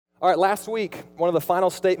All right, last week, one of the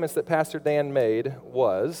final statements that Pastor Dan made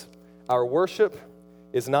was, our worship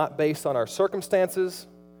is not based on our circumstances,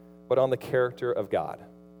 but on the character of God.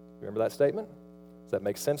 Remember that statement? Does that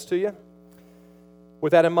make sense to you?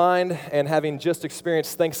 With that in mind, and having just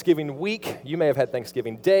experienced Thanksgiving week, you may have had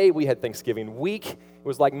Thanksgiving Day, we had Thanksgiving week. It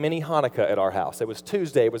was like mini Hanukkah at our house. It was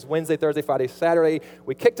Tuesday, it was Wednesday, Thursday, Friday, Saturday.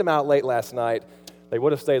 We kicked them out late last night. They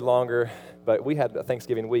would have stayed longer, but we had a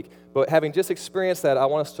Thanksgiving week. But having just experienced that, I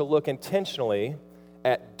want us to look intentionally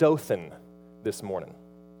at Dothan this morning.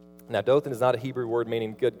 Now, Dothan is not a Hebrew word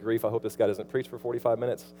meaning good grief. I hope this guy doesn't preach for 45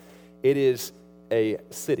 minutes. It is a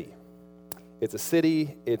city. It's a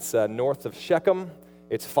city. It's north of Shechem.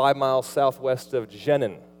 It's 5 miles southwest of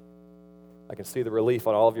Jenin. I can see the relief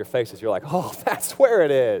on all of your faces. You're like, oh, that's where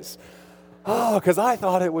it is. Oh, because I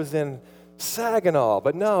thought it was in Saginaw.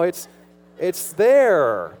 But no, it's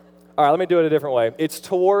there. All right, let me do it a different way. It's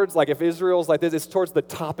towards, like if Israel's like this, it's towards the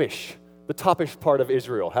topish part of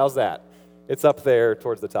Israel. How's that? It's up there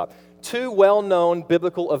towards the top. Two well-known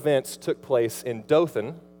biblical events took place in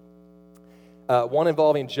Dothan. One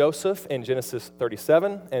involving Joseph in Genesis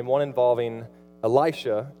 37, and one involving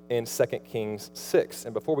Elisha in 2 Kings 6.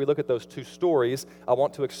 And before we look at those two stories, I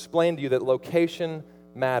want to explain to you that location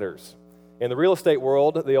matters. In the real estate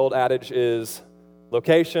world, the old adage is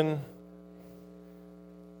location.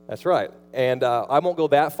 That's right. And I won't go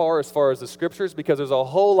that far as the scriptures because there's a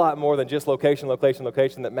whole lot more than just location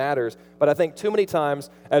that matters. But I think too many times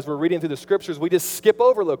as we're reading through the scriptures, we just skip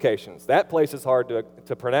over locations. That place is hard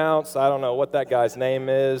to pronounce. I don't know what that guy's name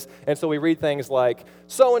is. And so we read things like,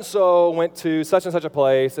 so-and-so went to such and such a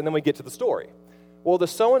place, and then we get to the story. Well, the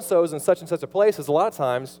so-and-sos in such and such a places, a lot of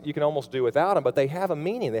times you can almost do without them, but they have a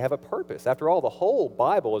meaning, they have a purpose. After all, the whole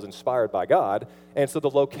Bible is inspired by God, and so the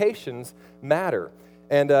locations matter.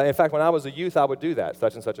 And in fact, when I was a youth, I would do that,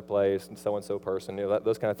 such and such a place, and so-and-so person,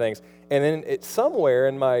 those kind of things. And then somewhere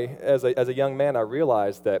in as a young man, I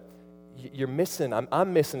realized that you're missing,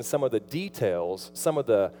 I'm missing some of the details, some of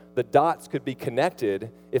the dots could be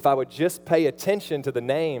connected if I would just pay attention to the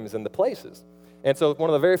names and the places. And so one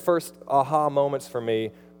of the very first aha moments for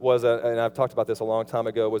me was, and I've talked about this a long time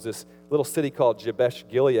ago, was this little city called Jabesh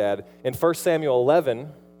Gilead. In 1 Samuel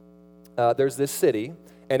 11, there's this city,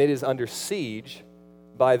 and it is under siege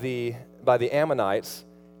by the Ammonites,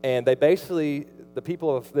 and they basically, the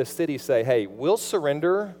people of this city say, hey, we'll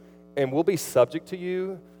surrender and we'll be subject to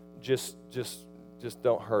you, just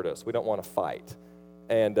don't hurt us. We don't want to fight.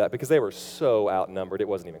 And because they were so outnumbered, it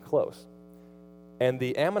wasn't even close. And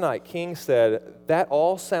the Ammonite king said, that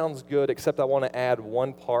all sounds good, except I want to add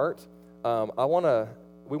one part. We want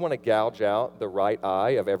to gouge out the right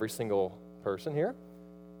eye of every single person here.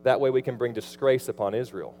 That way we can bring disgrace upon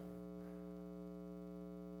Israel.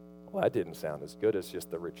 Well, that didn't sound as good as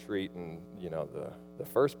just the retreat and, the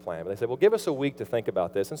first plan. But they said, well, give us a week to think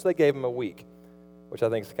about this. And so they gave them a week, which I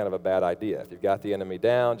think is kind of a bad idea. If you've got the enemy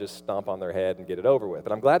down, just stomp on their head and get it over with.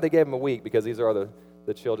 But I'm glad they gave them a week because these are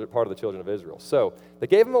the children, part of the children of Israel. So they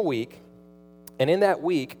gave them a week, and in that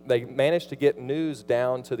week, they managed to get news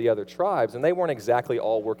down to the other tribes, and they weren't exactly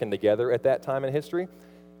all working together at that time in history.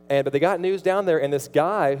 But they got news down there, and this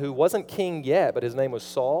guy who wasn't king yet, but his name was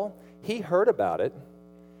Saul, he heard about it.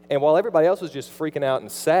 And while everybody else was just freaking out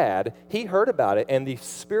and sad, he heard about it, and the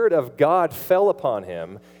Spirit of God fell upon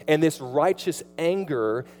him, and this righteous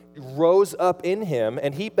anger rose up in him,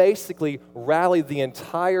 and he basically rallied the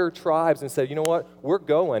entire tribes and said, you know what, we're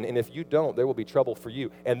going, and if you don't, there will be trouble for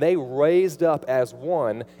you. And they raised up as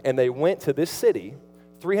one, and they went to this city,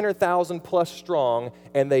 300,000 plus strong,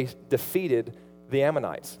 and they defeated the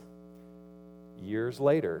Ammonites. Years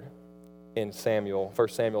later, in 1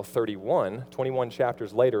 Samuel 31, 21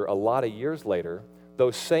 chapters later, a lot of years later,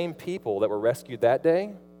 those same people that were rescued that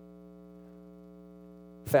day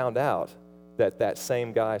found out that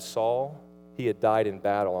same guy, Saul, he had died in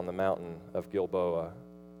battle on the mountain of Gilboa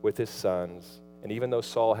with his sons. And even though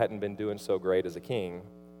Saul hadn't been doing so great as a king,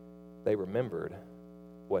 they remembered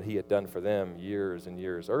what he had done for them years and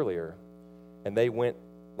years earlier. And they went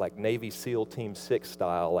like Navy SEAL Team 6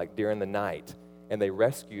 style, like during the night, and they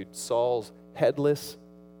rescued Saul's headless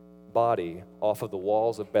body off of the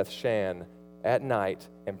walls of Bethshan at night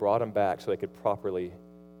and brought him back so they could properly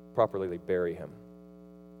bury him.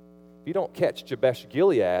 If you don't catch Jabesh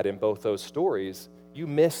Gilead in both those stories, you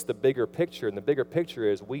miss the bigger picture, and the bigger picture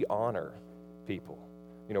is we honor people.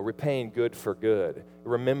 Repaying good for good,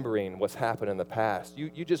 remembering what's happened in the past.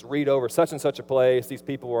 You just read over such and such a place, these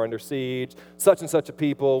people were under siege, such and such a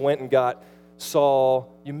people went and got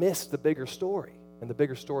Saul. You miss the bigger story, and the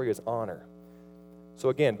bigger story is honor. So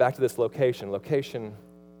again, back to this location. Location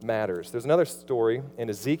matters. There's another story in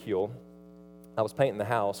Ezekiel I was painting the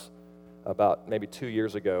house about maybe 2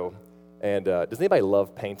 years ago, and does anybody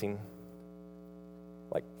love painting?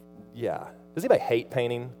 Like, yeah. Does anybody hate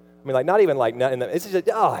painting? I mean, like, not even like, it's just,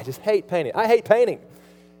 I just hate painting. I hate painting.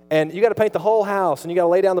 And you got to paint the whole house, and you got to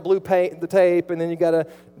lay down the tape, and then you got to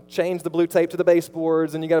change the blue tape to the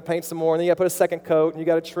baseboards, and you got to paint some more, and then you got to put a second coat, and you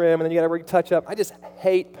got to trim, and then you got to retouch up. I just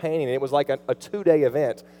hate painting. And it was like a 2-day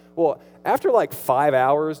event. Well, after like 5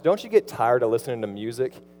 hours, don't you get tired of listening to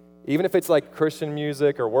music? Even if it's like Christian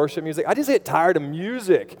music or worship music, I just get tired of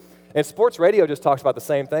music. And sports radio just talks about the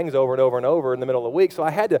same things over and over and over in the middle of the week. So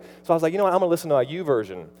I was like, you know what, I'm going to listen to a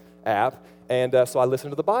YouVersion app. And so I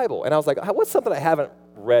listened to the Bible. And I was like, what's something I haven't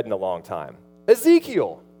read in a long time?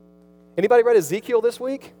 Ezekiel. Anybody read Ezekiel this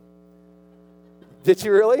week? Did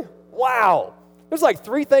you really? Wow. There's like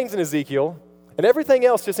 3 things in Ezekiel, and everything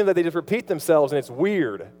else just seems like they just repeat themselves, and it's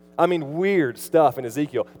weird. I mean, weird stuff in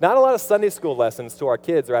Ezekiel. Not a lot of Sunday school lessons to our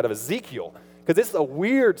kids are out of Ezekiel, because this is a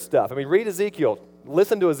weird stuff. I mean, read Ezekiel,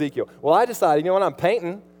 listen to Ezekiel. Well, I decided, you know what, I'm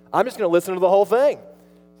painting. I'm just going to listen to the whole thing.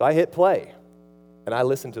 So I hit play, and I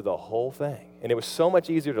listened to the whole thing. And it was so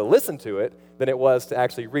much easier to listen to it than it was to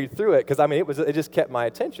actually read through it, because, I mean, it just kept my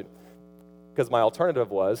attention, because my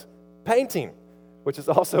alternative was painting, which is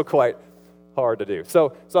also quite hard to do.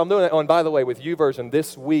 So I'm doing that. Oh, and by the way, with YouVersion,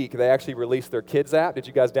 this week, they actually released their kids app. Did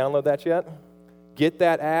you guys download that yet? Get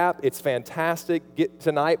that app. It's fantastic. Get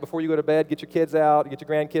tonight, before you go to bed, get your kids out, get your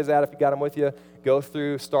grandkids out if you got them with you. Go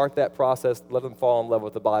through, start that process, let them fall in love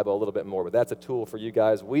with the Bible a little bit more. But that's a tool for you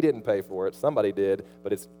guys. We didn't pay for it. Somebody did,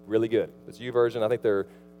 but it's really good. It's YouVersion. I think they're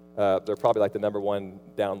probably like the #1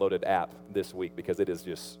 downloaded app this week, because it is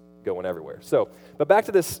just going everywhere. So, but back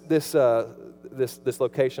to this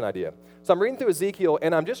location idea. So I'm reading through Ezekiel,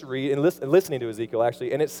 and I'm just listening to Ezekiel,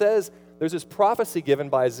 actually, and it says there's this prophecy given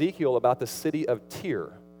by Ezekiel about the city of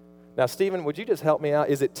Tyre. Now, Stephen, would you just help me out?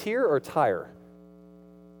 Is it Tyre or Tyre?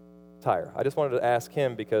 Tyre. I just wanted to ask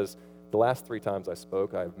him, because the last 3 times I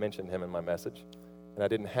spoke, I mentioned him in my message, and I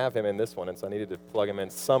didn't have him in this one, and so I needed to plug him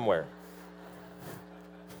in somewhere.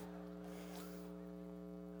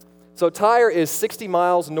 So Tyre is 60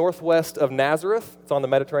 miles northwest of Nazareth. It's on the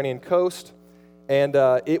Mediterranean coast. And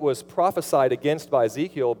it was prophesied against by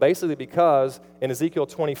Ezekiel basically because in Ezekiel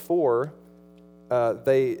 24,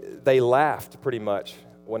 they laughed pretty much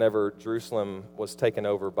whenever Jerusalem was taken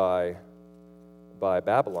over by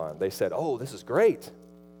Babylon. They said, oh, this is great.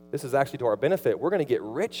 This is actually to our benefit. We're going to get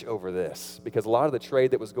rich over this, because a lot of the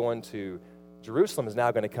trade that was going to Jerusalem is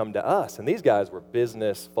now going to come to us. And these guys were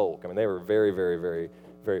business folk. I mean, they were very, very, very,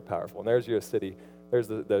 very powerful. And there's your city. There's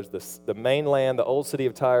the mainland. The old city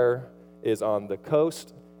of Tyre is on the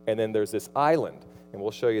coast, and then there's this island. And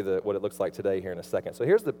we'll show you what it looks like today here in a second. So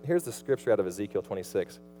here's the scripture out of Ezekiel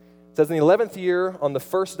 26. It says, in the 11th year, on the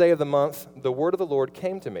first day of the month, the word of the Lord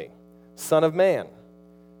came to me, Son of man,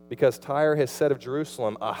 because Tyre has said of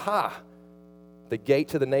Jerusalem, aha, the gate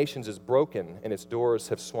to the nations is broken, and its doors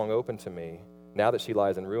have swung open to me. Now that she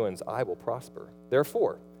lies in ruins, I will prosper.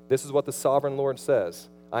 Therefore, this is what the sovereign Lord says,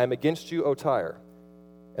 I am against you, O Tyre,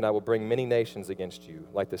 and I will bring many nations against you,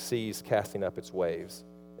 like the seas casting up its waves.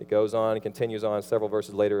 It goes on and continues on. Several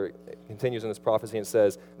verses later, it continues in this prophecy and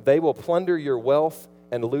says, they will plunder your wealth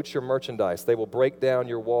and loot your merchandise. They will break down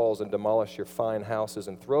your walls and demolish your fine houses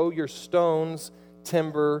and throw your stones,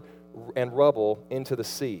 timber, and rubble into the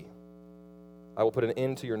sea. I will put an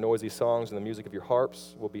end to your noisy songs, and the music of your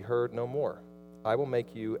harps will be heard no more. I will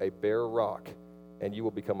make you a bare rock, and you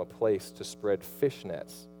will become a place to spread fish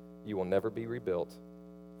nets. You will never be rebuilt,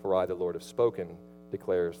 for I, the Lord, have spoken,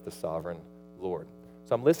 declares the sovereign Lord.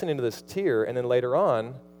 So I'm listening to this Tyre, and then later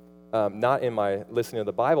on, not in my listening to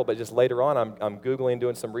the Bible, but just later on, I'm Googling,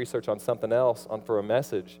 doing some research on something else for a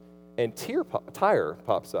message, and Tyre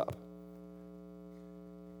pops up.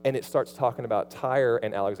 And it starts talking about Tyre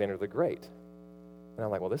and Alexander the Great. And I'm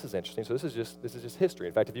like, well, this is interesting. So this is just history.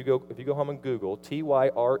 In fact, if you go home and Google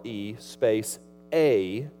Tyre space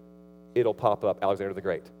A, it'll pop up Alexander the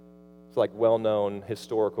Great. It's like well-known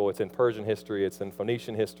historical. It's in Persian history. It's in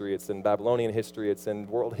Phoenician history. It's in Babylonian history. It's in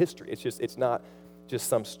world history. It's not just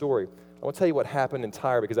some story. I want to tell you what happened in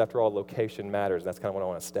Tyre, because after all, location matters. And that's kind of what I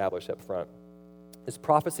want to establish up front. This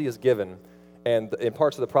prophecy is given, and in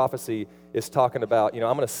parts of the prophecy is talking about, I'm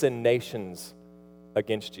going to send nations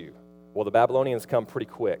against you. Well, the Babylonians come pretty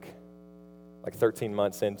quick, like 13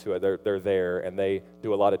 months into it. They're there, and they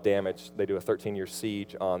do a lot of damage. They do a 13-year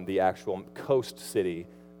siege on the actual coast city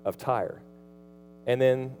of Tyre. And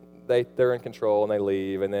then they're in control, and they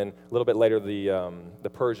leave. And then a little bit later, the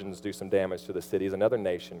Persians do some damage to the cities. Another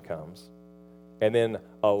nation comes. And then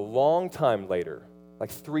a long time later, like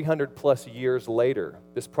 300 plus years later,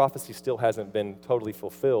 this prophecy still hasn't been totally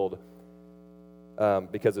fulfilled.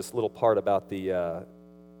 because this little part about the,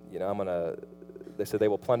 they said they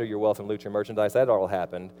will plunder your wealth and loot your merchandise. That all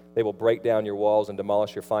happened. They will break down your walls and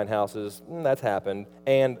demolish your fine houses. That's happened.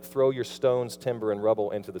 And throw your stones, timber, and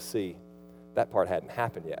rubble into the sea. That part hadn't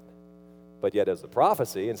happened yet. But yet as a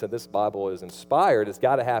prophecy, and so this Bible is inspired, it's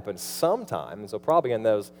got to happen sometime. And so probably in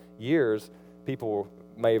those years, people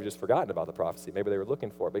may have just forgotten about the prophecy. Maybe they were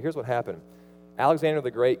looking for it. But here's what happened. Alexander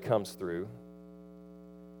the Great comes through.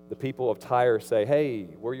 The people of Tyre say, hey,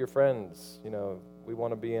 we're your friends. We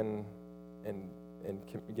want to be in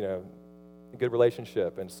a good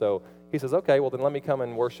relationship. And so he says, okay, well then let me come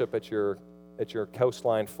and worship at your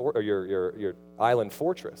coastline or your island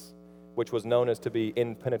fortress, which was known as to be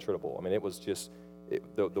impenetrable. I mean, it was just,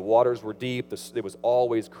 the waters were deep. It was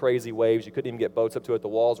always crazy waves. You couldn't even get boats up to it. The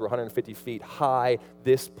walls were 150 feet high.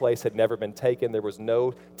 This place had never been taken. There was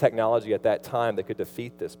no technology at that time that could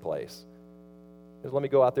defeat this place. He says, let me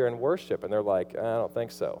go out there and worship. And they're like, I don't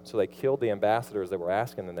think so. So they killed the ambassadors that were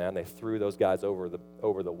asking them that, and they threw those guys over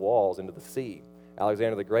the walls into the sea.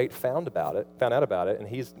 Alexander the Great found out about it, and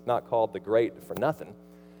he's not called the Great for nothing.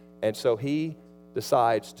 And so he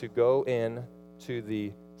decides to go in to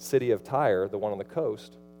the city of Tyre, the one on the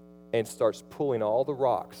coast, and starts pulling all the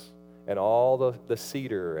rocks and all the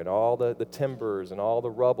cedar and all the timbers and all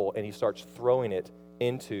the rubble, and he starts throwing it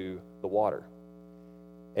into the water.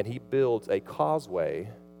 And he builds a causeway,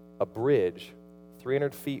 a bridge,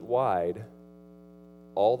 300 feet wide,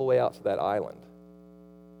 all the way out to that island.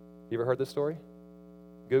 You ever heard this story?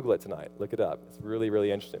 Google it tonight. Look it up. It's really,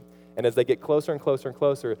 really interesting. And as they get closer and closer and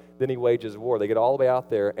closer, then he wages war. They get all the way out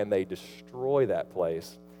there, and they destroy that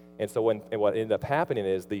place. And so what ended up happening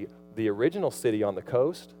is the original city on the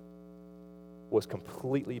coast was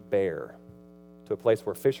completely bare, to a place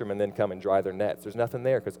where fishermen then come and dry their nets. There's nothing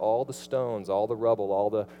there because all the stones, all the rubble, all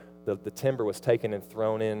the timber was taken and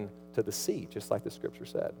thrown into the sea, just like the scripture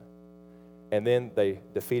said. And then they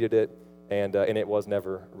defeated it, and it was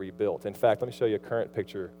never rebuilt. In fact, let me show you a current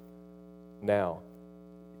picture now.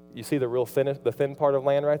 You see the thin part of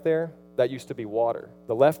land right there? That used to be water.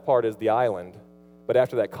 The left part is the island, but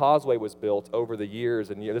after that causeway was built over the years,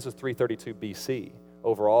 and this is 332 BC,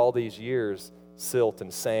 over all these years, silt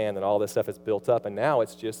and sand and all this stuff is built up, and now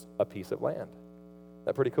it's just a piece of land. Isn't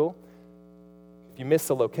that pretty cool? If you miss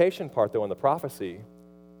the location part, though, in the prophecy,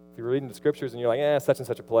 if you're reading the scriptures and you're like, such and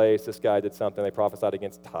such a place, this guy did something, they prophesied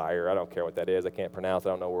against Tyre, I don't care what that is, I can't pronounce it,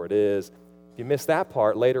 I don't know where it is. If you miss that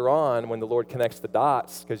part, later on, when the Lord connects the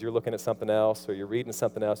dots, because you're looking at something else or you're reading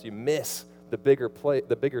something else, you miss the bigger story.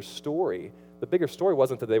 The bigger story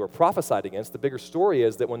wasn't that they were prophesied against. The bigger story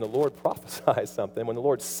is that when the Lord prophesies something, when the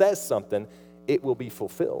Lord says something, it will be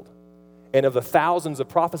fulfilled. And of the thousands of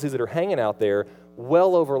prophecies that are hanging out there,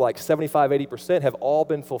 well over like 75-80% have all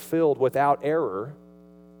been fulfilled without error,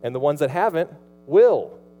 and the ones that haven't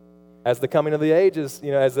will, as the coming of the ages,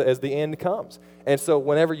 as the end comes. And so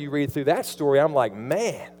whenever you read through that story, I'm like,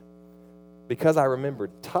 man, because I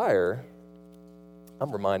remembered Tyre,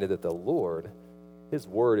 I'm reminded that the Lord, His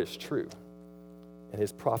word is true, and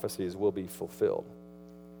His prophecies will be fulfilled.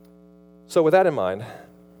 So with that in mind,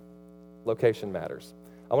 location matters.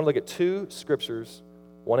 I want to look at two scriptures,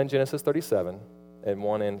 one in Genesis 37 and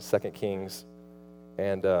one in 2 Kings,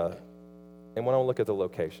 and when I want to look at the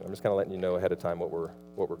location, I'm just kind of letting you know ahead of time what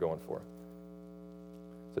we're going for.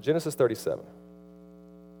 So Genesis 37.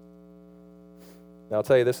 Now I'll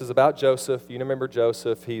tell you, this is about Joseph. You remember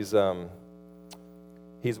Joseph? He's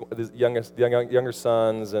his younger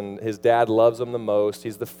sons, and his dad loves him the most.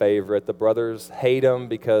 He's the favorite. The brothers hate him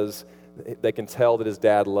because they can tell that his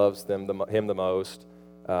dad loves him the most.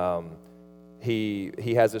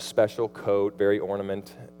 He has this special coat, very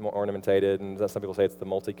ornamented, and some people say it's the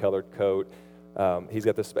multicolored coat.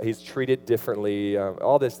 He's treated differently.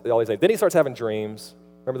 All these things. Then he starts having dreams.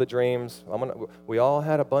 Remember the dreams? We all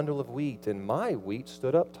had a bundle of wheat, and my wheat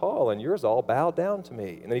stood up tall, and yours all bowed down to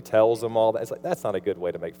me. And then he tells them all that. It's like, that's not a good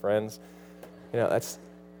way to make friends.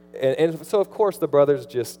 And so of course the brothers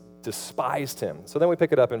just despised him. So then we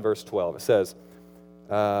pick it up in verse 12. It says,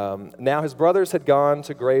 now his brothers had gone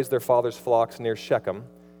to graze their father's flocks near Shechem,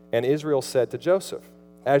 and Israel said to Joseph,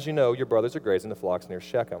 as you know, your brothers are grazing the flocks near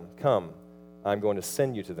Shechem. Come, I'm going to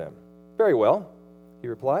send you to them. Very well, he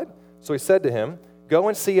replied. So he said to him, go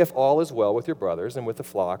and see if all is well with your brothers and with the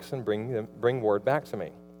flocks, and bring word back to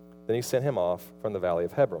me. Then he sent him off from the valley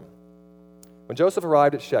of Hebron. When Joseph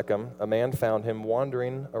arrived at Shechem, a man found him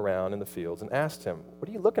wandering around in the fields and asked him, what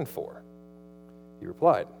are you looking for? He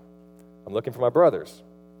replied, I'm looking for my brothers.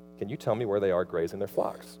 Can you tell me where they are grazing their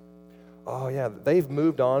flocks? Oh, yeah, they've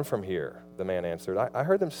moved on from here, the man answered. I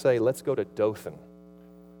heard them say, let's go to Dothan.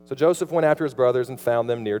 So Joseph went after his brothers and found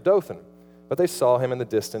them near Dothan. But they saw him in the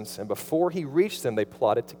distance, and before he reached them, they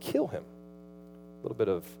plotted to kill him. A little bit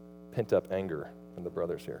of pent-up anger from the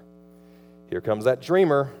brothers here. Here comes that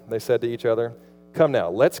dreamer, they said to each other. Come now,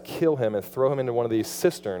 let's kill him and throw him into one of these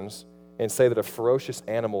cisterns and say that a ferocious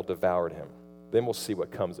animal devoured him. Then we'll see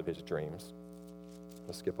what comes of his dreams.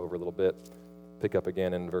 Let's skip over a little bit. Pick up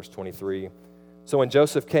again in verse 23. So when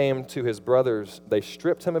Joseph came to his brothers, they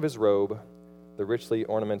stripped him of his robe, the richly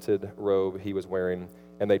ornamented robe he was wearing,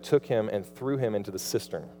 and they took him and threw him into the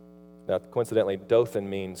cistern. Now, coincidentally, Dothan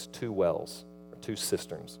means two wells, or two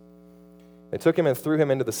cisterns. They took him and threw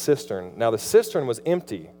him into the cistern. Now, the cistern was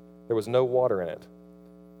empty. There was no water in it.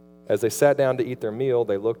 As they sat down to eat their meal,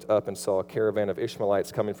 they looked up and saw a caravan of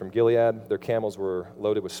Ishmaelites coming from Gilead. Their camels were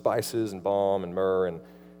loaded with spices and balm and myrrh,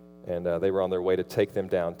 and they were on their way to take them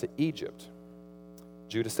down to Egypt.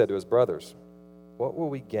 Judah said to his brothers, what will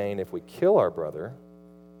we gain if we kill our brother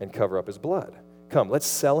and cover up his blood? Come, let's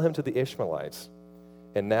sell him to the Ishmaelites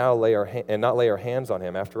and not lay our hands on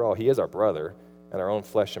him. After all, he is our brother and our own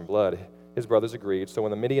flesh and blood. His brothers agreed. So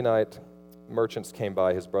when the Midianite merchants came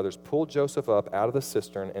by, his brothers pulled Joseph up out of the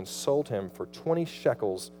cistern and sold him for 20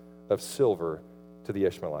 shekels of silver to the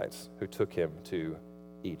Ishmaelites, who took him to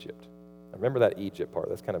Egypt. Now remember that Egypt part.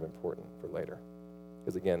 That's kind of important for later,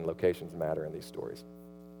 because again, locations matter in these stories.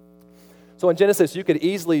 So in Genesis, you could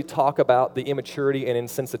easily talk about the immaturity and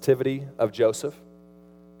insensitivity of Joseph,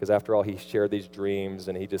 because after all, he shared these dreams,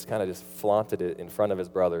 and he just kind of just flaunted it in front of his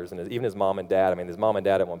brothers, and even his mom and dad. I mean, his mom and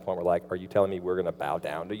dad at one point were like, are you telling me we're going to bow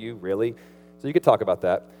down to you, really? So you could talk about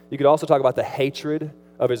that. You could also talk about the hatred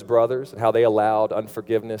of his brothers and how they allowed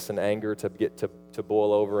unforgiveness and anger to get to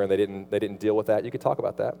boil over, and they didn't deal with that. You could talk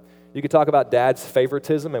about that. You could talk about dad's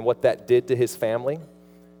favoritism and what that did to his family.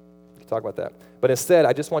 You could talk about that. But instead,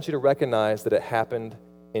 I just want you to recognize that it happened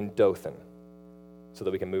in Dothan so that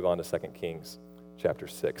we can move on to 2 Kings chapter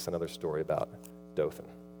 6, another story about Dothan.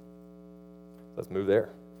 Let's move there.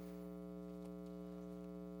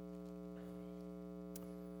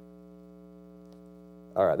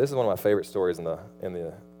 All right, this is one of my favorite stories in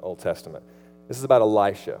the Old Testament. This is about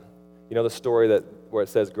Elisha. You know the story where it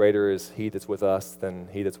says, greater is he that's with us than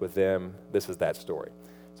he that's with them? This is that story.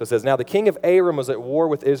 So it says, now the king of Aram was at war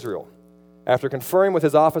with Israel. After conferring with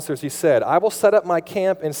his officers, he said, I will set up my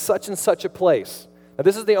camp in such and such a place. Now,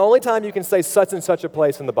 this is the only time you can say such and such a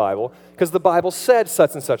place in the Bible, because the Bible said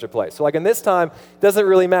such and such a place. So like in this time, it doesn't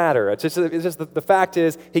really matter. It's just the fact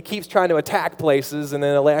is, he keeps trying to attack places, and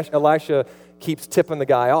then Elisha keeps tipping the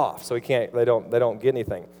guy off, so they don't get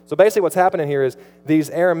anything. So basically what's happening here is these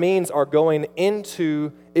Arameans are going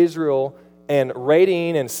into Israel and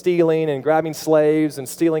raiding and stealing and grabbing slaves and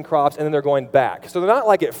stealing crops, and then they're going back. So they're not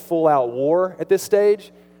like at full-out war at this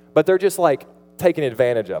stage, but they're just like taking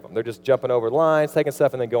advantage of them. They're just jumping over lines, taking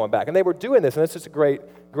stuff, and then going back. And they were doing this, and it's just a great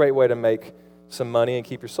way to make some money and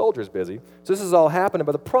keep your soldiers busy. So this is all happening,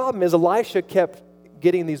 but the problem is Elisha kept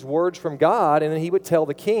getting these words from God, and then he would tell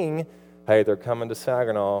the king, hey, they're coming to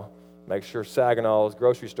Saginaw. Make sure Saginaw's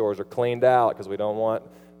grocery stores are cleaned out because we don't want,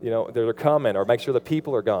 they're coming, or make sure the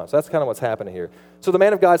people are gone. So that's kind of what's happening here. So the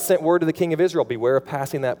man of God sent word to the king of Israel, beware of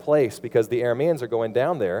passing that place because the Arameans are going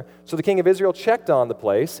down there. So the king of Israel checked on the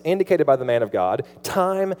place, indicated by the man of God.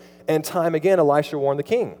 Time and time again, Elisha warned the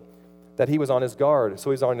king that he was on his guard. So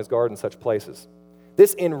he's on his guard in such places.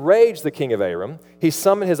 This enraged the king of Aram. He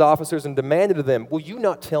summoned his officers and demanded of them, will you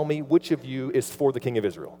not tell me which of you is for the king of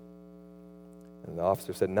Israel? And the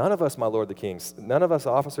officer said, none of us, my lord the king, none of us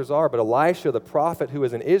officers are, but Elisha, the prophet who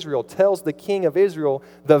is in Israel, tells the king of Israel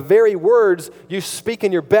the very words you speak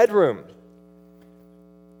in your bedroom.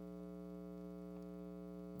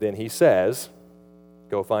 Then he says,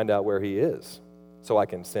 go find out where he is so I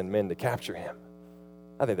can send men to capture him.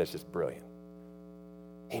 I think that's just brilliant.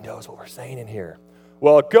 He knows what we're saying in here.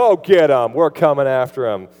 Well, go get him. We're coming after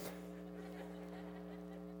him.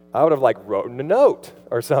 I would have written a note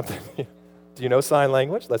or something. Do you know sign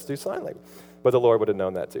language? Let's do sign language. But the Lord would have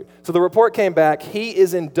known that too. So the report came back. He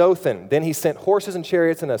is in Dothan. Then he sent horses and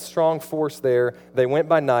chariots and a strong force there. They went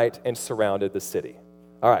by night and surrounded the city.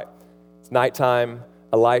 All right. It's nighttime.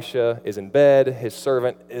 Elisha is in bed. His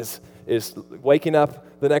servant is waking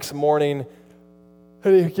up the next morning.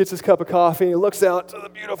 And he gets his cup of coffee. And he looks out to the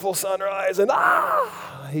beautiful sunrise. And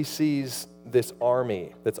he sees this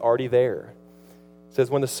army that's already there. It says,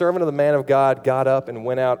 when the servant of the man of God got up and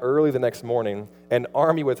went out early the next morning, an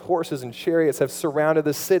army with horses and chariots have surrounded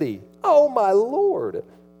the city. Oh, my Lord,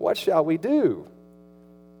 what shall we do?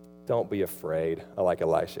 Don't be afraid. I like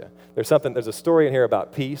Elisha. There's a story in here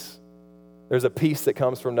about peace. There's a peace that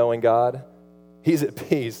comes from knowing God. He's at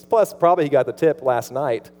peace. Plus, probably he got the tip last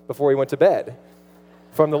night before he went to bed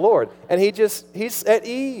from the Lord. And he's at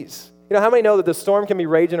ease. You know, how many know that the storm can be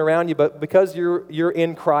raging around you, but because you're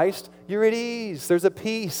in Christ, you're at ease. There's a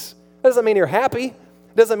peace. That doesn't mean you're happy.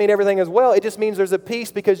 It doesn't mean everything is well. It just means there's a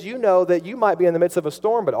peace because you know that you might be in the midst of a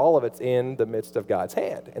storm, but all of it's in the midst of God's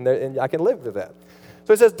hand. And I can live with that.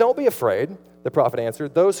 So he says, don't be afraid, the prophet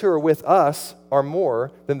answered. Those who are with us are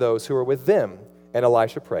more than those who are with them. And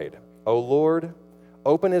Elisha prayed, O Lord,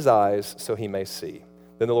 open his eyes so he may see.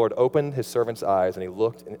 Then the Lord opened his servant's eyes, and he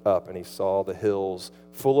looked up, and he saw the hills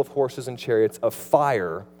full of horses and chariots of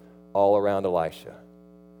fire all around Elisha.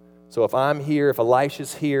 So if I'm here, if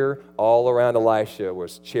Elisha's here, all around Elisha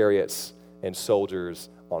was chariots and soldiers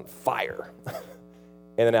on fire. And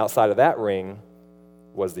then outside of that ring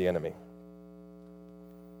was the enemy.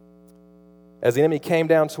 As the enemy came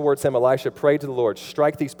down towards him, Elisha prayed to the Lord,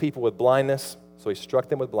 strike these people with blindness. So he struck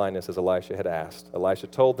them with blindness as Elisha had asked. Elisha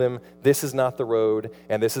told them, this is not the road,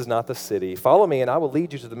 and this is not the city. Follow me, and I will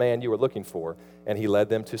lead you to the man you are looking for. And he led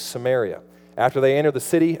them to Samaria. After they entered the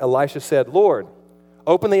city, Elisha said, Lord,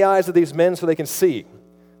 open the eyes of these men so they can see.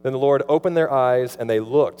 Then the Lord opened their eyes, and they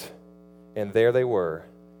looked, and there they were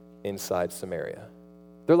inside Samaria.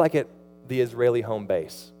 They're like at the Israeli home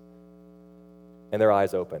base. And their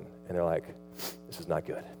eyes open, and they're like, this is not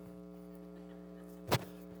good.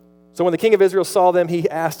 So when the king of Israel saw them, he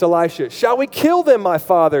asked Elisha, shall we kill them, my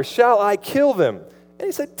father? Shall I kill them? And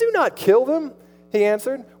he said, do not kill them, he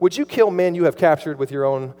answered. Would you kill men you have captured with your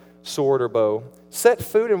own sword or bow? Set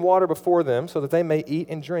food and water before them so that they may eat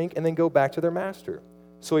and drink and then go back to their master.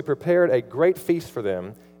 So he prepared a great feast for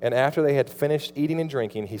them, and after they had finished eating and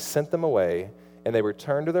drinking, he sent them away, and they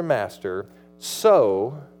returned to their master.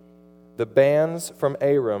 So the bands from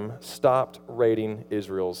Aram stopped raiding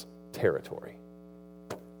Israel's territory.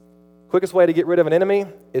 Quickest way to get rid of an enemy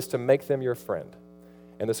is to make them your friend.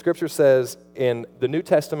 And the scripture says in the New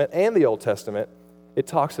Testament and the Old Testament, it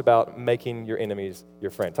talks about making your enemies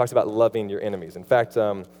your friend. It talks about loving your enemies. In fact,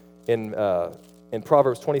 in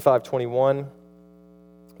Proverbs 25:21,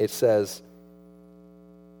 it says,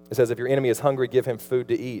 if your enemy is hungry, give him food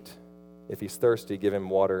to eat. If he's thirsty, give him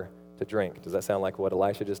water to drink. Does that sound like what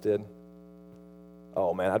Elisha just did?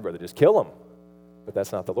 Oh man, I'd rather just kill him. But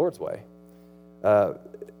that's not the Lord's way.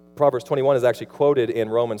 Proverbs 21 is actually quoted in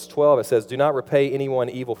Romans 12. It says, do not repay anyone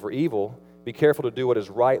evil for evil. Be careful to do what is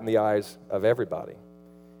right in the eyes of everybody.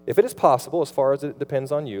 If it is possible, as far as it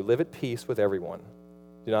depends on you, live at peace with everyone.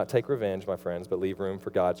 Do not take revenge, my friends, but leave room for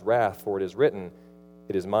God's wrath, for it is written,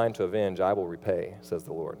 it is mine to avenge, I will repay, says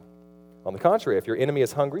the Lord. On the contrary, if your enemy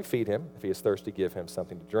is hungry, feed him. If he is thirsty, give him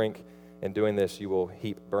something to drink. In doing this, you will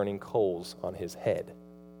heap burning coals on his head.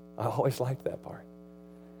 I always liked that part.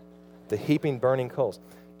 The heaping burning coals.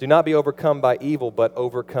 Do not be overcome by evil, but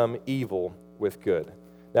overcome evil with good.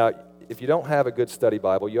 Now, if you don't have a good study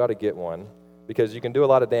Bible, you ought to get one, because you can do a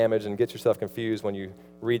lot of damage and get yourself confused when you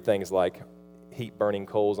read things like heap burning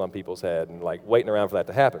coals on people's head and like waiting around for that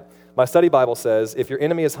to happen. My study Bible says, if your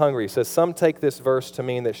enemy is hungry, says some take this verse to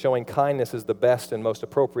mean that showing kindness is the best and most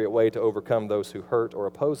appropriate way to overcome those who hurt or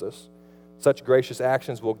oppose us. Such gracious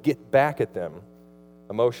actions will get back at them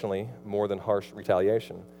emotionally more than harsh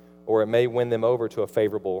retaliation, or it may win them over to a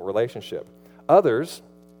favorable relationship. Others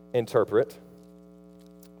interpret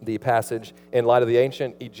the passage in light of the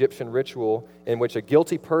ancient Egyptian ritual in which a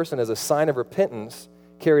guilty person, as a sign of repentance,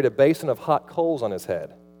 carried a basin of hot coals on his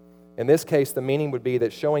head. In this case, the meaning would be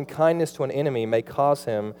that showing kindness to an enemy may cause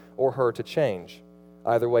him or her to change.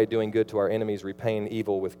 Either way, doing good to our enemies, repaying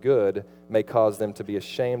evil with good, may cause them to be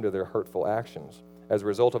ashamed of their hurtful actions. As a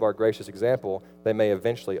result of our gracious example, they may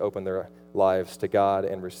eventually open their lives to God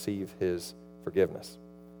and receive his forgiveness.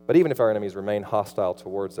 But even if our enemies remain hostile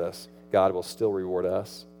towards us, God will still reward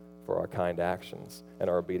us for our kind actions and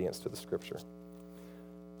our obedience to the scripture.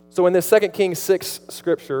 So in this 2 Kings 6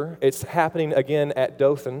 scripture, it's happening again at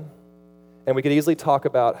Dothan, and we could easily talk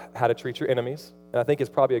about how to treat your enemies. And I think it's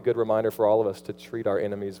probably a good reminder for all of us to treat our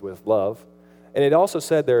enemies with love. And it also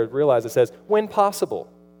said there, realize it says, when possible.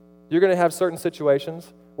 You're going to have certain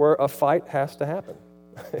situations where a fight has to happen.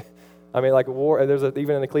 I mean, like war,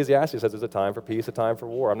 even in Ecclesiastes it says there's a time for peace, a time for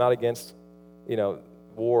war. I'm not against,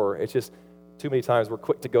 war. It's just too many times we're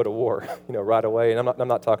quick to go to war, right away. And I'm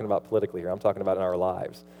not talking about politically here. I'm talking about in our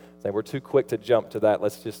lives. Saying we're too quick to jump to that.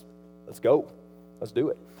 Let's go. Let's do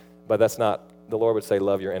it. But that's not, the Lord would say,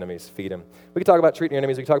 love your enemies, feed them. We can talk about treating your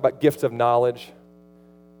enemies. We can talk about gifts of knowledge.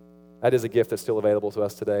 That is a gift that's still available to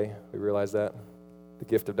us today. We realize that. The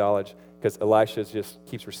gift of knowledge, because Elisha just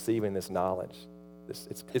keeps receiving this knowledge.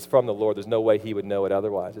 It's from the Lord. There's no way he would know it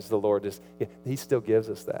otherwise. It's the Lord. He still gives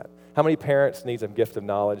us that. How many parents need a gift of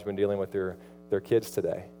knowledge when dealing with their kids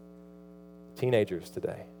today? Teenagers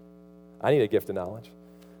today. I need a gift of knowledge.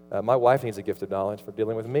 My wife needs a gift of knowledge for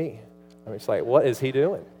dealing with me. I mean, it's like, what is he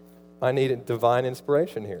doing? I need divine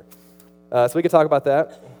inspiration here. So we could talk about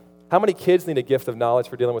that. How many kids need a gift of knowledge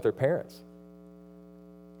for dealing with their parents?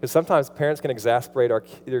 Because sometimes parents can exasperate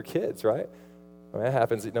their kids, right? I mean, that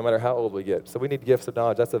happens no matter how old we get. So we need gifts of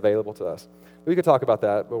knowledge. That's available to us. We could talk about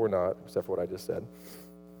that, but we're not, except for what I just said.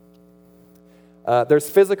 There's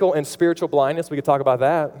physical and spiritual blindness. We could talk about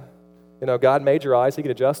that. God made your eyes. He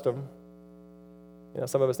can adjust them.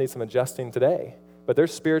 Some of us need some adjusting today. But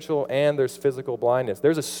there's spiritual and there's physical blindness.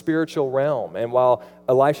 There's a spiritual realm. And while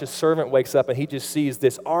Elisha's servant wakes up and he just sees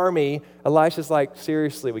this army, Elisha's like,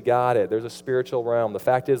 seriously, we got it. There's a spiritual realm. The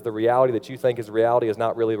fact is the reality that you think is reality is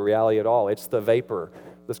not really reality at all. It's the vapor.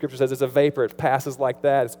 The scripture says it's a vapor. It passes like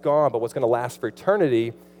that. It's gone. But what's going to last for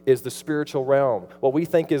eternity is the spiritual realm. What we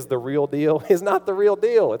think is the real deal is not the real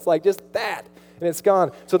deal. It's like just that. And it's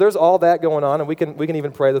gone. So there's all that going on, and we can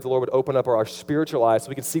even pray that the Lord would open up our spiritual eyes so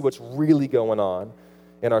we can see what's really going on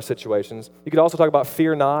in our situations. You could also talk about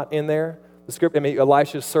fear not in there. The script,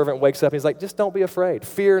 Elisha's servant wakes up, and he's like, just don't be afraid.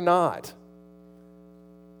 Fear not.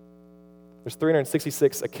 There's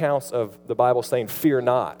 366 accounts of the Bible saying fear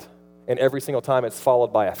not, and every single time it's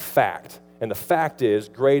followed by a fact. And the fact is,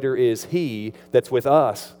 greater is he that's with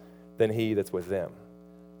us than he that's with them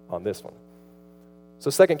on this one. So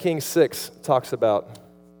 2 Kings 6 talks about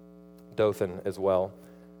Dothan as well.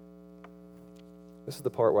 This is the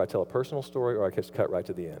part where I tell a personal story or I just cut right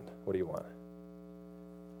to the end. What do you want?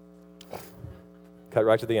 Cut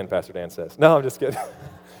right to the end, Pastor Dan says. No, I'm just kidding.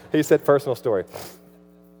 He said personal story.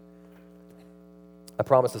 I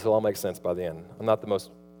promise this will all make sense by the end. I'm not the most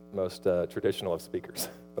traditional of speakers,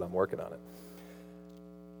 but I'm working on it.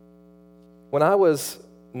 When I was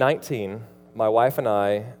 19, my wife and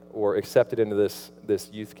I were accepted into this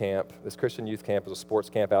youth camp. This Christian youth camp was a sports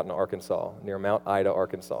camp out in Arkansas, near Mount Ida,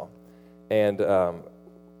 Arkansas. And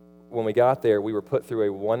when we got there, we were put through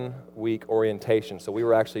a 1-week orientation. So we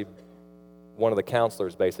were actually one of the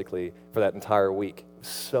counselors, basically, for that entire week. It was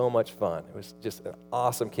so much fun. It was just an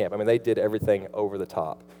awesome camp. I mean, they did everything over the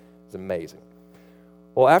top. It was amazing.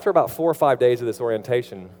 Well, after about 4 or 5 days of this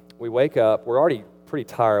orientation, we wake up. We're already pretty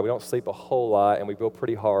tired. We don't sleep a whole lot, and we go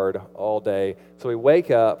pretty hard all day. So we wake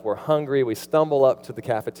up, we're hungry, we stumble up to the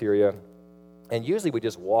cafeteria, and usually we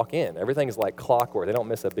just walk in. Everything's like clockwork. They don't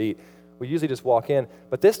miss a beat. We usually just walk in.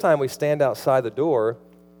 But this time we stand outside the door,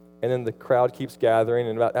 and then the crowd keeps gathering,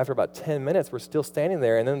 and after about 10 minutes, we're still standing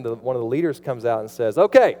there, and then one of the leaders comes out and says,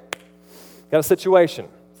 okay, got a situation.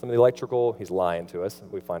 Some of the electrical, he's lying to us,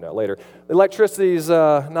 we find out later. The electricity's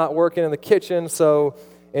not working in the kitchen, so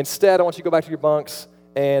instead, I want you to go back to your bunks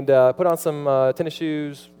and put on some tennis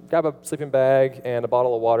shoes, grab a sleeping bag, and a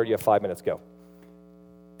bottle of water. You have 5 minutes, go.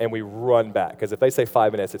 And we run back, because if they say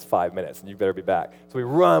 5 minutes, it's 5 minutes, and you better be back. So we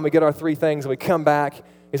run, we get our 3 things, and we come back.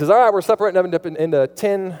 He says, all right, we're separating up into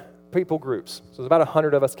 10 people groups. So there's about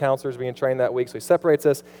 100 of us counselors being trained that week. So he separates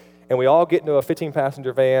us, and we all get into a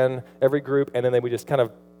 15-passenger van, every group, and then we just kind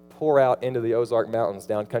of pour out into the Ozark Mountains,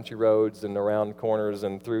 down country roads and around corners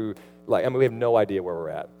and through, we have no idea where we're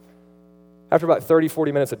at. After about 30,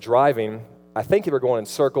 40 minutes of driving, I think they were going in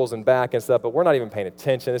circles and back and stuff, but we're not even paying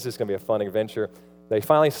attention. This is going to be a fun adventure. They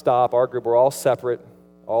finally stop. Our group, we're all separate,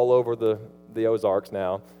 all over the Ozarks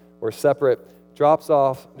now. We're separate. Drops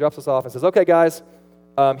us off and says, okay, guys,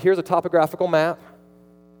 here's a topographical map,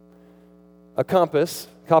 a compass.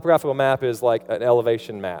 Topographical map is like an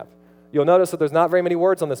elevation map. You'll notice that there's not very many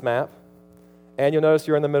words on this map, and you'll notice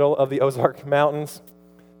you're in the middle of the Ozark Mountains.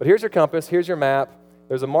 But here's your compass, here's your map.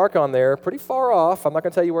 There's a mark on there, pretty far off. I'm not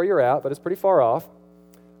going to tell you where you're at, but it's pretty far off.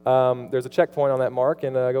 There's a checkpoint on that mark,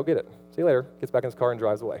 and go get it. See you later. Gets back in his car and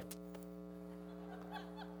drives away.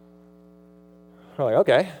 We're like,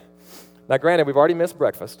 okay. Now, granted, we've already missed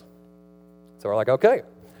breakfast. So we're like, okay.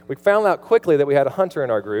 We found out quickly that we had a hunter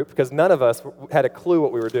in our group because none of us had a clue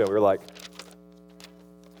what we were doing. We were like,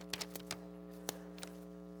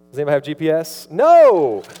 does anybody have GPS?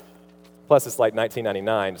 No! Plus, it's like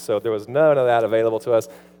 1999, so there was none of that available to us.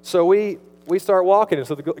 So we start walking, and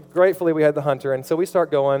so gratefully we had the hunter, and so we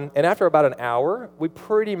start going, and after about an hour, we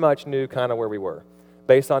pretty much knew kind of where we were,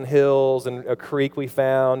 based on hills and a creek we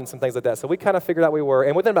found and some things like that. So we kind of figured out where we were,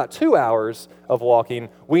 and within about 2 hours of walking,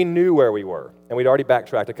 we knew where we were, and we'd already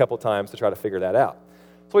backtracked a couple times to try to figure that out.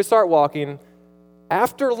 So we start walking.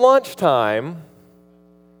 After lunchtime,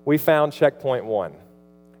 we found checkpoint 1.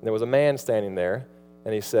 And there was a man standing there,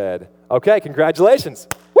 and he said, okay, congratulations.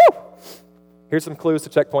 Woo! Here's some clues to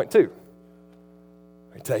checkpoint 2.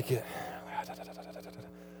 We take it.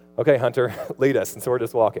 Okay, Hunter, lead us. And so we're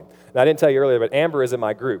just walking. Now, I didn't tell you earlier, but Amber is in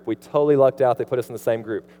my group. We totally lucked out. They put us in the same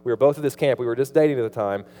group. We were both at this camp. We were just dating at the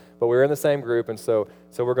time, but we were in the same group, and so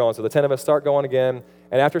we're going. So the 10 of us start going again,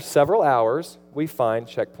 and after several hours, we find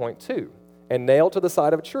checkpoint 2. And nailed to the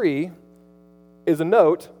side of a tree is a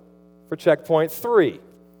note for checkpoint 3.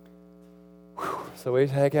 Whew. So we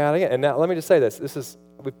heck out again. And now let me just say this.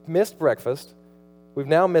 We've missed breakfast. We've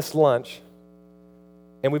now missed lunch.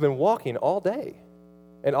 And we've been walking all day.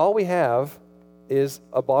 And all we have is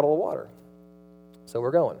a bottle of water. So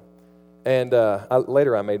we're going. And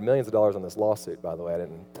later I made millions of dollars on this lawsuit, by the way. I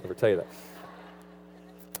didn't ever tell you that.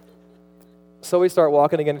 So we start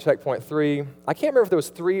walking again to checkpoint 3. I can't remember if there was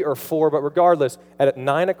 3 or 4, but regardless, at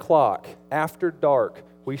 9 o'clock, after dark,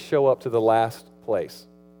 we show up to the last place.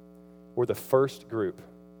 We're the first group.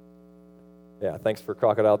 Yeah, thanks for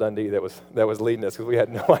Crocodile Dundee that was leading us because we had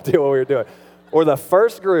no idea what we were doing. We're the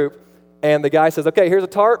first group, and the guy says, okay, here's a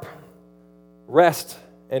tarp. Rest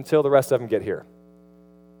until the rest of them get here.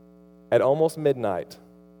 At almost midnight,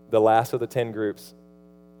 the last of the 10 groups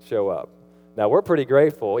show up. Now, we're pretty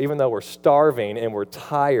grateful, even though we're starving and we're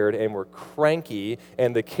tired and we're cranky,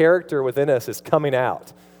 and the character within us is coming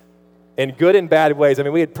out in good and bad ways. I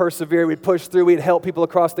mean, we had persevered, we'd pushed through, we'd helped people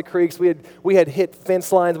across the creeks, we had hit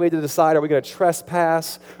fence lines, we had to decide, are we going to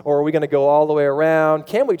trespass, or are we going to go all the way around?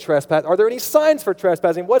 Can we trespass? Are there any signs for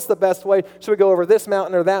trespassing? What's the best way? Should we go over this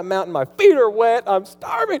mountain or that mountain? My feet are wet, I'm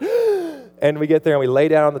starving. And we get there and we lay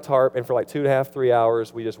down on the tarp, and for like 2.5, 3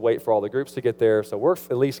 hours, we just wait for all the groups to get there, so we're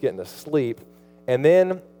at least getting to sleep. And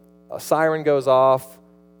then a siren goes off,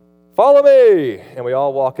 follow me! And we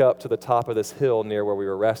all walk up to the top of this hill near where we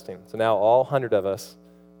were resting. So now all 100 of us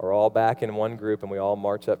are all back in one group, and we all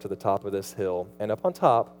march up to the top of this hill. And up on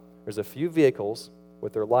top, there's a few vehicles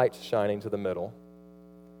with their lights shining to the middle,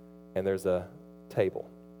 and there's a table.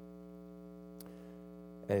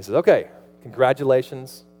 And he says, okay,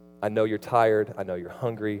 congratulations. I know you're tired. I know you're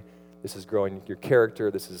hungry. This is growing your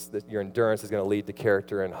character. Your endurance is going to lead to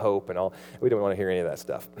character and hope and all. We don't want to hear any of that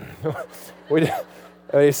stuff.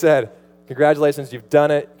 And he said, congratulations, you've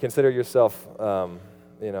done it. Consider yourself,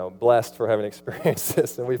 blessed for having experienced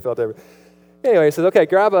this. And we felt everything. Anyway, he says, okay,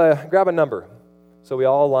 grab a number. So we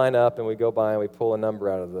all line up and we go by and we pull a number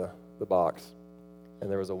out of the box.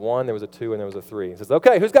 And there was a 1, there was a 2, and there was a 3. He says,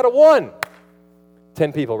 okay, who's got a 1?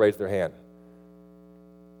 10 people raised their hand.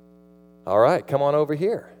 All right, come on over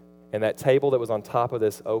here. And that table that was on top of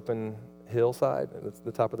this open hillside,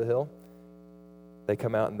 the top of the hill, they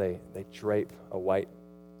come out and they drape a white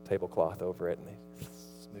tablecloth over it and they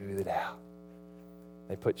smooth it out.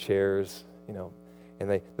 They put chairs,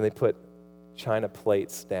 and they put china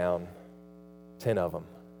plates down, 10 of them.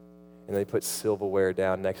 And they put silverware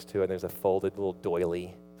down next to it, and there's a folded little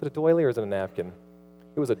doily. Is it a doily or is it a napkin?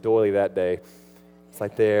 It was a doily that day. It's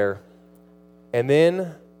like there. And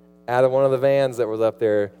then out of one of the vans that was up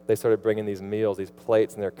there, they started bringing these meals, these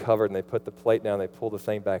plates, and they're covered, and they put the plate down, they pulled the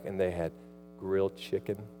thing back, and they had grilled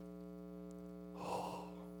chicken. Oh.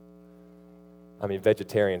 I mean,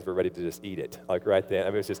 vegetarians were ready to just eat it, like right then. I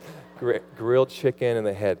mean, it was just grilled chicken, and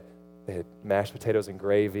they had mashed potatoes and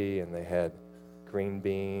gravy, and they had green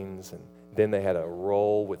beans, and then they had a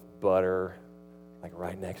roll with butter, like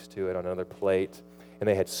right next to it on another plate, and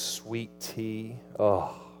they had sweet tea.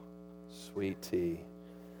 Oh, sweet tea.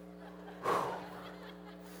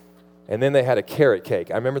 And then they had a carrot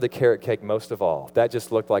cake. I remember the carrot cake most of all. That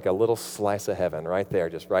just looked like a little slice of heaven right there,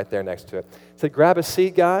 just right there next to it. It said, grab a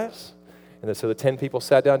seat, guys. And so the 10 people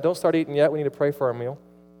sat down. Don't start eating yet. We need to pray for our meal.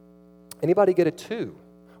 Anybody get a 2?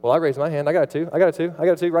 Well, I raised my hand. I got a 2. I got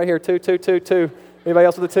a 2 right here. 2, 2, 2, 2. Anybody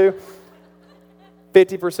else with a 2?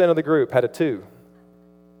 50% of the group had a 2.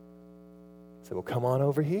 I said, well, come on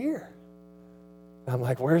over here. I'm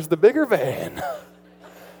like, where's the bigger van?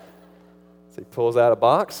 So he pulls out a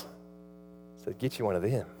box. Said, get you one of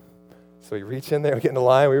them. So we reach in there, we get in the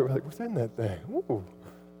line, we were like, what's in that thing? Ooh,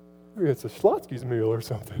 maybe it's a Schlotsky's meal or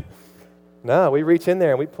something. No, we reach in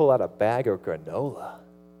there and we pull out a bag of granola.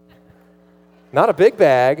 Not a big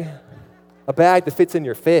bag, a bag that fits in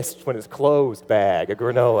your fist when it's closed bag, a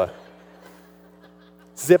granola.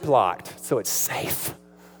 Ziplocked, so it's safe.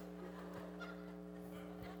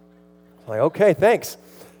 I'm like, okay, thanks.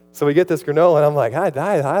 So we get this granola, and I'm like,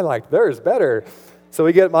 I like theirs better. So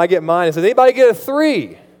I get mine, and says, anybody get a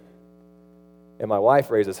 3? And my wife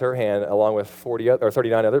raises her hand along with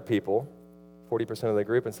 39 other people, 40% of the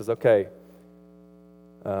group, and says, okay,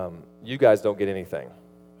 you guys don't get anything.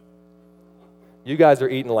 You guys are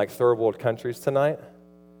eating like third world countries tonight.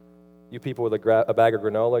 You people with a bag of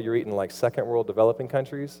granola, you're eating like second world developing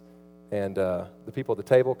countries. And the people at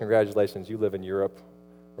the table, congratulations, you live in Europe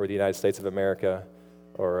or the United States of America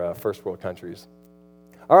or first world countries.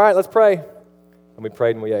 All right, let's pray. And we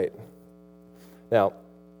prayed and we ate. Now,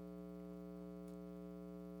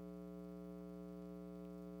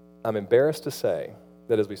 I'm embarrassed to say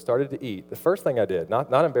that as we started to eat, the first thing I did,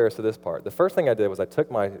 not embarrassed to this part, the first thing I did was I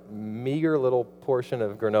took my meager little portion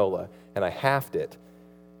of granola and I halved it.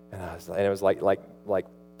 And it was like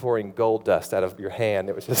pouring gold dust out of your hand.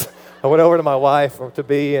 It was just, I went over to my wife, or to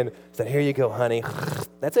be, and said, "Here you go, honey."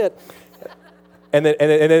 That's it. And then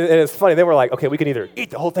it's funny. Then we're like, okay, we can either eat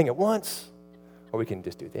the whole thing at once, or we can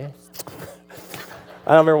just do this.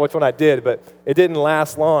 I don't remember which one I did, but it didn't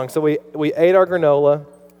last long. So we ate our granola,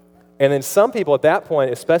 and then some people at that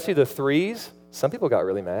point, especially the threes, some people got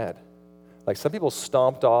really mad. Like some people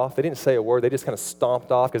stomped off. They didn't say a word. They just kind of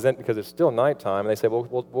stomped off because it's still nighttime, and they said, well,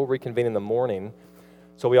 we'll reconvene in the morning.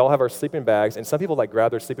 So we all have our sleeping bags, and some people like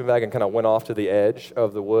grabbed their sleeping bag and kind of went off to the edge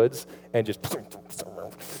of the woods and just,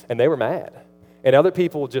 and they were mad. And other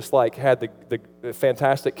people just like had the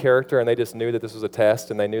fantastic character, and they just knew that this was a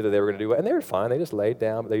test, and they knew that they were going to do it, and they were fine. They just laid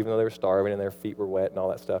down, even though they were starving and their feet were wet and all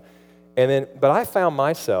that stuff. But I found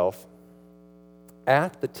myself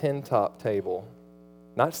at the tin top table,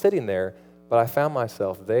 not sitting there, but I found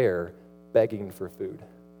myself there begging for food.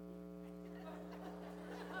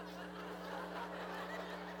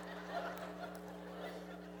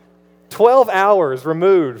 "12 hours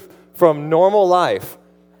removed from normal life,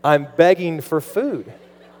 I'm begging for food."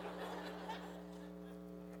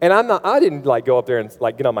 And I didn't like go up there and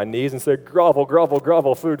like get on my knees and say, "Grovel, grovel,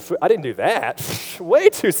 grovel, food, food." I didn't do that. Way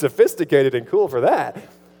too sophisticated and cool for that.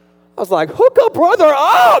 I was like, "Hook a brother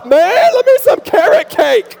up, man. Let me some carrot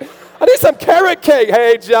cake. I need some carrot cake."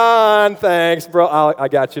 "Hey, John, thanks, bro. I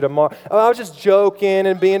got you tomorrow." I was just joking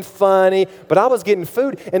and being funny, but I was getting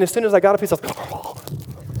food. And as soon as I got a piece of,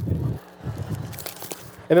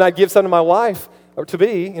 and then I'd give some to my wife, or to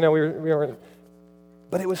be, we were,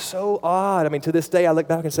 but it was so odd. I mean, to this day, I look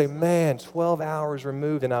back and say, man, 12 hours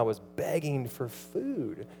removed, and I was begging for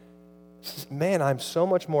food. Man, I'm so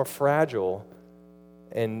much more fragile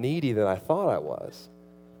and needy than I thought I was.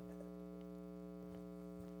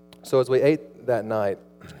 So as we ate that night,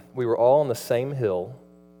 we were all on the same hill,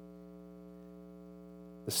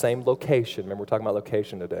 the same location. Remember, we're talking about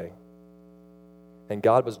location today. And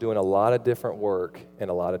God was doing a lot of different work in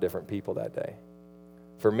a lot of different people that day.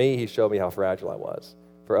 For me, he showed me how fragile I was.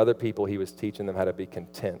 For other people, he was teaching them how to be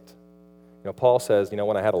content. Paul says,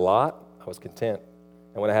 when I had a lot, I was content.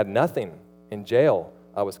 And when I had nothing in jail,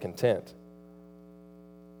 I was content.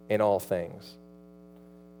 In all things,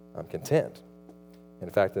 I'm content. In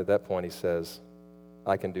fact, at that point, he says,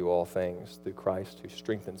 I can do all things through Christ who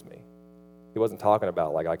strengthens me. He wasn't talking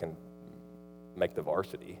about like I can make the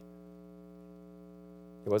varsity.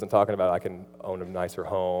 He wasn't talking about I can own a nicer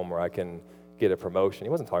home or I can get a promotion. He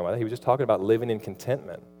wasn't talking about that. He was just talking about living in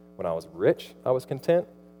contentment. When I was rich, I was content.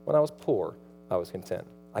 When I was poor, I was content.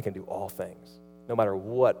 I can do all things. No matter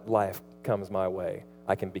what life comes my way,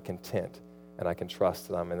 I can be content, and I can trust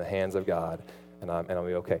that I'm in the hands of God, and I'll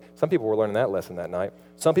be okay. Some people were learning that lesson that night.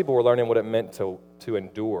 Some people were learning what it meant to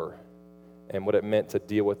endure and what it meant to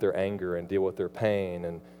deal with their anger and deal with their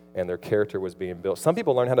pain, and their character was being built. Some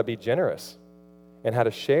people learned how to be generous and how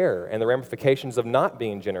to share, and the ramifications of not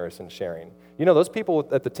being generous and sharing. Those people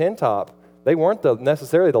at the tin top, they weren't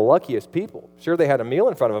necessarily the luckiest people. Sure, they had a meal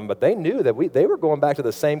in front of them, but they knew that they were going back to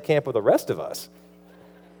the same camp with the rest of us.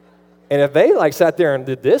 And if they sat there and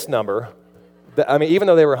did this number, even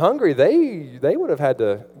though they were hungry, they would have had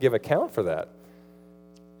to give account for that.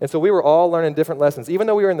 And so we were all learning different lessons. Even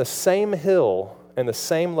though we were in the same hill and the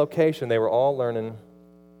same location, they were all learning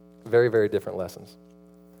very, very different lessons.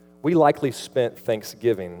 We likely spent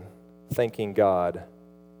Thanksgiving thanking God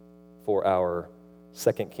for our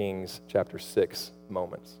 2 Kings chapter 6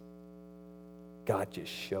 moments. God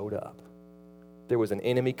just showed up. There was an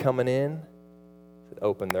enemy coming in.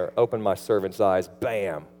 Open my servant's eyes.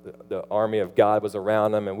 Bam! The army of God was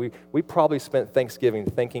around them, and we probably spent Thanksgiving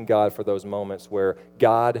thanking God for those moments where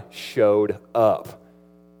God showed up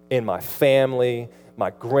in my family. My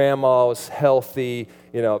grandma was healthy.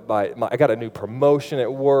 I got a new promotion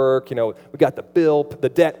at work. We got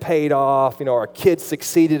the debt paid off. Our kids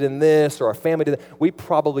succeeded in this, or our family did that. We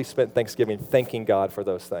probably spent Thanksgiving thanking God for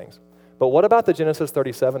those things. But what about the Genesis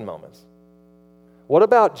 37 moments? What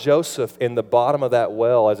about Joseph in the bottom of that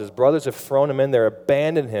well as his brothers have thrown him in there,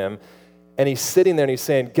 abandoned him, and he's sitting there and he's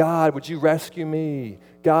saying, God, would you rescue me?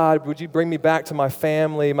 God, would you bring me back to my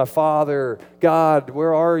family, my father? God,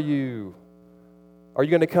 where are you? Are you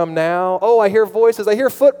going to come now? Oh, I hear voices. I hear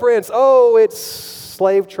footprints. Oh, it's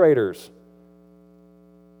slave traders.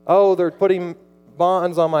 Oh, they're putting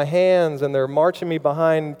bonds on my hands, and they're marching me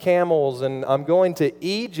behind camels, and I'm going to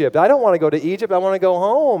Egypt. I don't want to go to Egypt. I want to go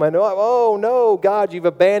home. And oh, no, God, you've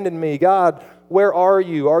abandoned me. God, where are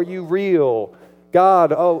you? Are you real?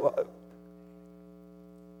 God, oh.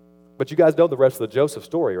 But you guys know the rest of the Joseph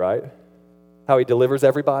story, right? How he delivers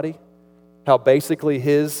everybody. How basically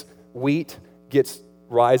his wheat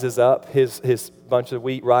rises up, his bunch of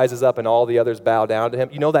wheat rises up, and all the others bow down to him.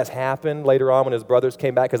 You know that's happened later on when his brothers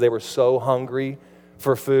came back because they were so hungry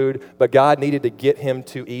for food, but God needed to get him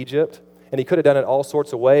to Egypt, and he could have done it all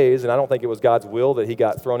sorts of ways, and I don't think it was God's will that he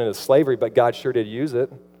got thrown into slavery, but God sure did use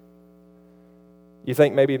it. You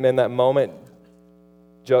think maybe in that moment,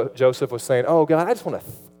 Joseph was saying, oh, God, I just want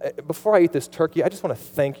to, before I eat this turkey, I just want to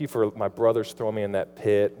thank you for my brothers throwing me in that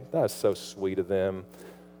pit. That was so sweet of them.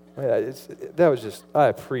 I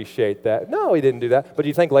appreciate that. No, he didn't do that. But do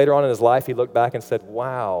you think later on in his life he looked back and said,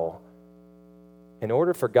 wow, in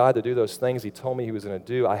order for God to do those things he told me he was going to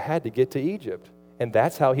do, I had to get to Egypt. And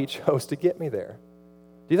that's how he chose to get me there.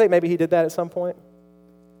 Do you think maybe he did that at some point?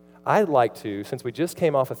 I'd like to, since we just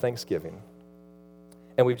came off of Thanksgiving,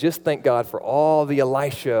 and we've just thanked God for all the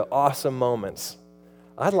Elisha awesome moments,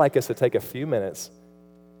 I'd like us to take a few minutes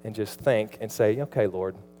and just think and say, okay,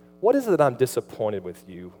 Lord, what is it that I'm disappointed with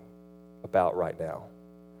you about right now?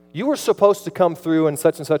 You were supposed to come through in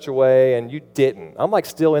such and such a way, and you didn't. I'm like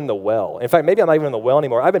still in the well. In fact, maybe I'm not even in the well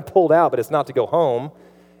anymore. I've been pulled out, but it's not to go home.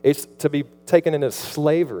 It's to be taken into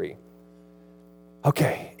slavery.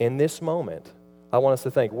 Okay, in this moment, I want us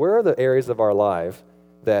to think, where are the areas of our life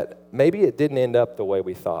that maybe it didn't end up the way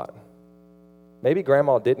we thought? Maybe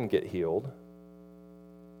grandma didn't get healed.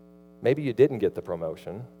 Maybe you didn't get the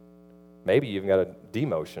promotion. Maybe you even got a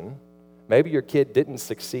demotion. Maybe your kid didn't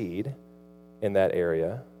succeed in that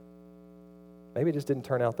area. Maybe it just didn't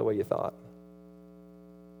turn out the way you thought.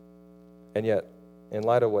 And yet, in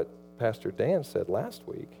light of what Pastor Dan said last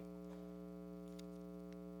week,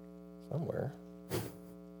 somewhere,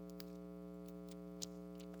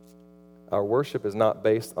 our worship is not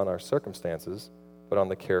based on our circumstances, but on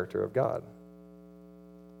the character of God.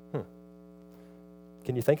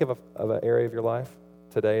 Can you think of an area of your life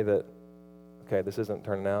today that, okay, this isn't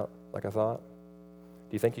turning out like I thought?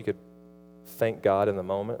 Do you think you could thank God in the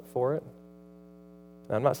moment for it?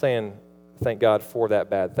 Now, I'm not saying thank God for that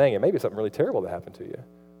bad thing. It may be something really terrible that happened to you.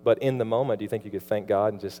 But in the moment, do you think you could thank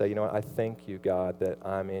God and just say, you know what, I thank you, God, that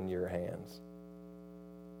I'm in your hands.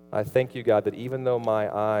 I thank you, God, that even though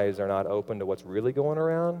my eyes are not open to what's really going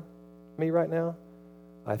around me right now,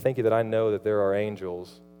 I thank you that I know that there are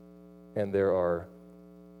angels and there's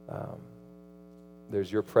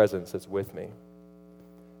your presence that's with me.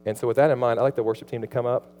 And so with that in mind, I'd like the worship team to come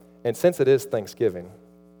up. And since it is Thanksgiving,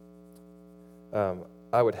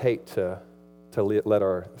 I would hate to let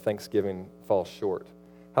our Thanksgiving fall short.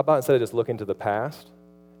 How about instead of just looking to the past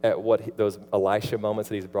at those Elisha moments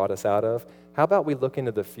that he's brought us out of, how about we look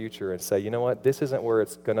into the future and say, you know what, this isn't where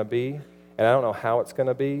it's going to be, and I don't know how it's going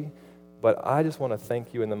to be, but I just want to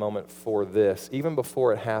thank you in the moment for this. Even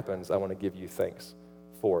before it happens, I want to give you thanks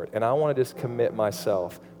for it. And I want to just commit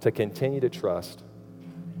myself to continue to trust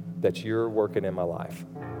that you're working in my life.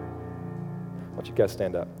 Why don't you guys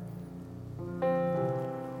stand up?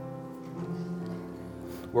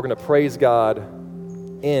 We're going to praise God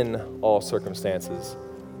in all circumstances,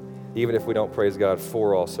 even if we don't praise God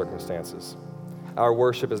for all circumstances. Our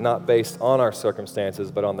worship is not based on our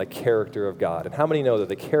circumstances, but on the character of God. And how many know that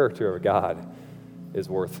the character of God is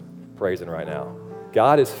worth praising right now?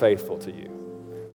 God is faithful to you.